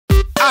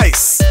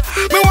nice.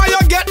 Me why you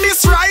get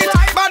this right?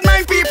 Bad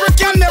mind people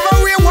can never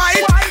wear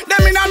white.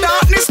 Them in a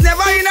darkness,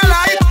 never in a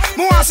light.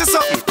 Me want to say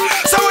something.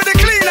 So with the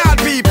clean out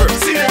people,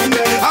 see them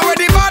there. And with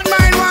the bad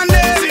mind one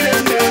day, see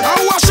them there.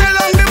 And wash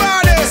along the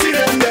body, see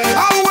them there.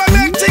 And we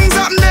make things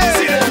happen there,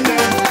 see them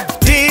there.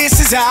 This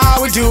is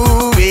how we do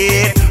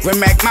it. We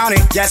make money,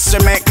 yes we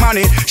make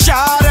money. Show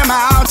them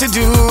how to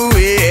do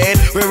it.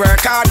 We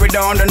work hard, we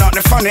don't do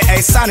nothing funny.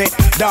 Hey sonny,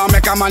 don't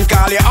make a man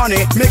call you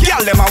honey. Me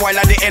girl them a while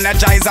at the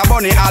Energizer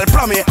bunny. I'll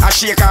plummy, I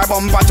shake her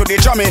bumper to the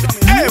drummy.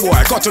 Hey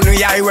boy, cut to the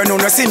eye when you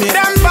no see me.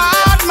 Dem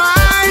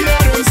Badmind,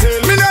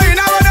 me know you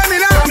know what them in.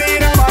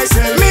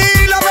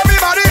 Me love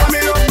everybody,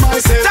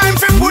 time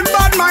for put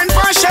bad mind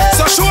for shit.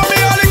 So show me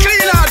all the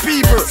clean out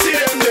people.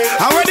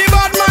 And when the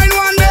bad mind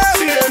one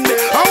day,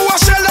 and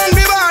wash along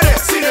the body,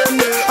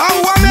 and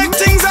what make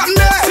things happen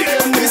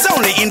there. It's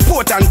only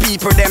important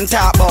people them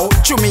talk about.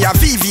 Through me a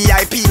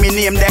VVIP, me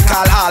name they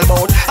call all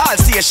about. All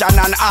station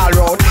and all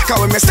road. Cause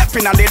when me step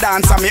in on the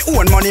dance and me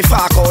own money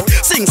fuck out.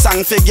 Sing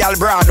song for girl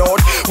broad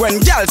out. When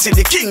girl see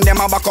the king,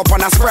 them a back up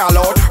and a sprawl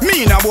out.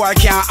 Me no boy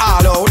can't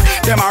all out.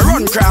 Them a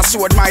run cross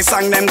road, my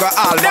song them go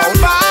all out. Dem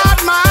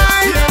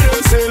Badmind,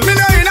 me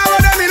know you know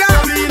what them in.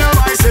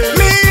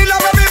 Me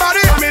love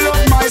everybody,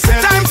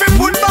 time for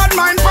put bad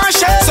mind for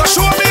shit. So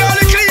show me all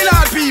the clean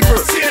out people.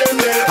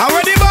 And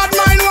when the bad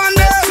mind one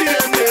day,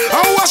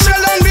 and wash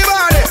along the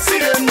body,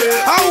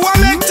 and what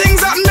make things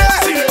happen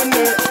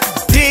there.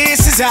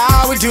 This is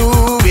how we do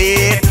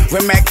it. We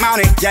make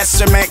money,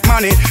 yes we make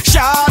money. Show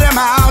them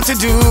how to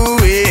do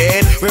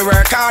it. We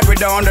work hard, we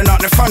don't do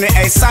nothing funny.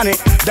 Hey sonny,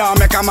 don't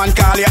make a man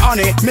call you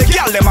honey. Me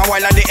girl them a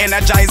while at the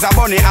Energizer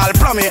bunny. I'll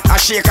plummy, I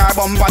shake her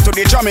bumper to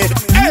the drummy.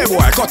 Hey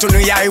boy, cut to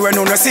the eye when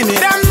you no see me.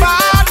 Dem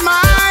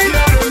Badmind,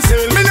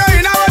 me know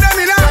you know what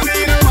them in.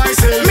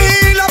 Me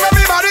love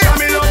everybody,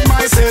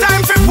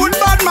 time for put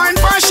bad mind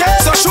for shit.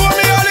 So show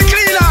me all the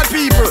clean out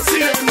people.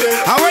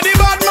 And when the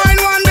bad mind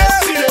one day,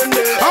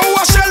 and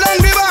wash along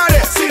the body,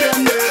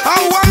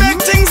 and what make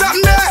things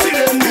happen there.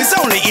 It's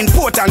only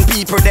important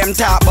people them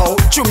talk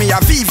about. Through me a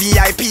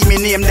VVIP, me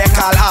name they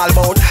call all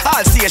about.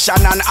 All station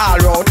and all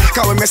road.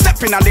 Cause when me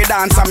step in on the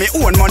dance and me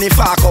own money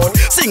fuck out.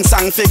 Sing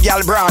song for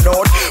girl broad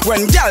out.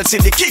 When girl see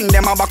the king,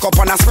 them a back up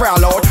and a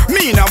sprawl out.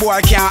 Me no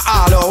boy can't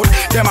all out.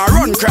 Them a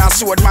run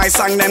cross road, my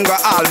song them go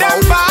all out.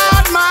 Dem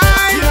Badmind.